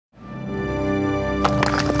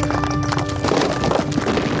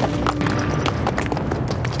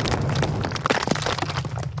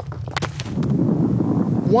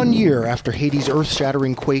1 year after Haiti's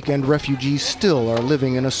earth-shattering quake, and refugees still are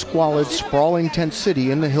living in a squalid, sprawling tent city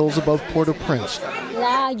in the hills above Port-au-Prince.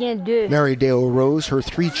 Mary Deo Rose, her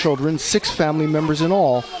 3 children, 6 family members in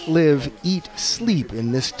all, live, eat, sleep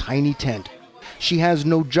in this tiny tent. She has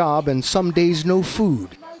no job and some days no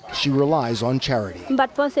food. She relies on charity.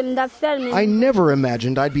 I never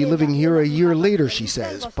imagined I'd be living here a year later, she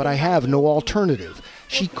says, but I have no alternative.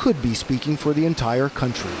 She could be speaking for the entire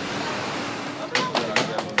country.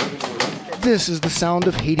 This is the sound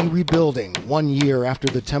of Haiti rebuilding. 1 year after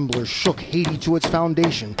the temblors shook Haiti to its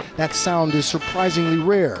foundation, that sound is surprisingly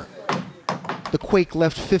rare. The quake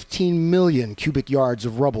left 15 million cubic yards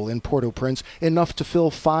of rubble in Port-au-Prince, enough to fill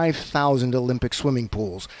 5,000 Olympic swimming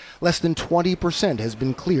pools. Less than 20% has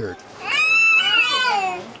been cleared.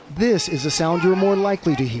 This is a sound you're more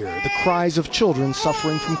likely to hear, the cries of children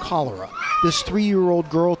suffering from cholera. This 3-year-old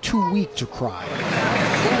girl too weak to cry.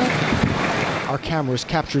 Our cameras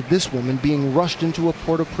captured this woman being rushed into a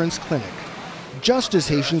Port-au-Prince clinic. Just as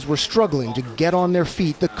Haitians were struggling to get on their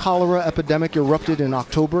feet, the cholera epidemic erupted in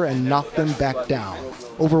October and knocked them back down.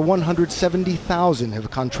 Over 170,000 have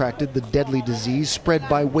contracted the deadly disease spread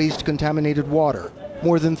by waste-contaminated water.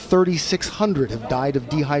 More than 3,600 have died of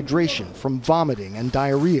dehydration from vomiting and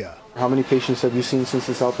diarrhea. How many patients have you seen since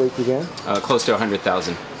this outbreak began? Close to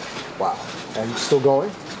 100,000. Wow. And still going?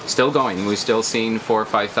 Still going. We've still seen 4,000 or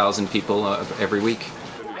 5,000 people every week.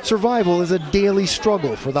 Survival is a daily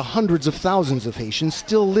struggle for the hundreds of thousands of Haitians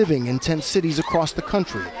still living in tent cities across the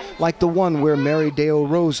country, like the one where Mary Deo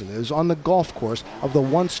Rose lives on the golf course of the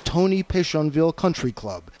once Tony Pétionville Country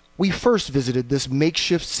Club. We first visited this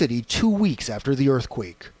makeshift city 2 weeks after the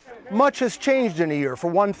earthquake. Much has changed in a year. For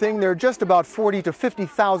one thing, there are just about 40,000 to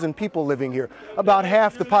 50,000 people living here, about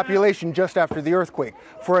half the population just after the earthquake.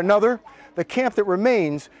 For another, the camp that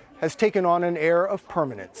remains has taken on an air of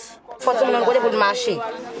permanence.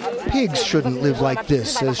 Pigs shouldn't live like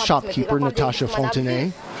this, says shopkeeper Natasha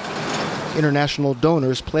Fontenay. International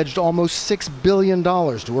donors pledged almost $6 billion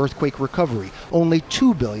to earthquake recovery. Only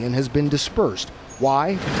 $2 billion has been dispersed.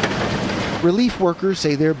 Why? Relief workers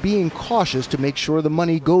say they're being cautious to make sure the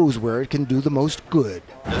money goes where it can do the most good.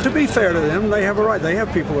 To be fair to them, they have a right. They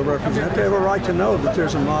have people to represent. They have a right to know that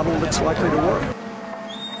there's a model that's likely to work.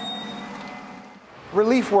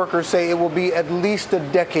 Relief workers say it will be at least a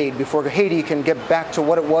decade before Haiti can get back to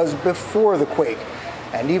what it was before the quake.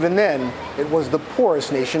 And even then, it was the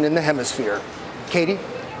poorest nation in the hemisphere. Katie?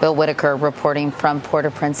 Bill Whitaker reporting from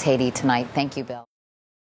Port-au-Prince, Haiti tonight. Thank you, Bill.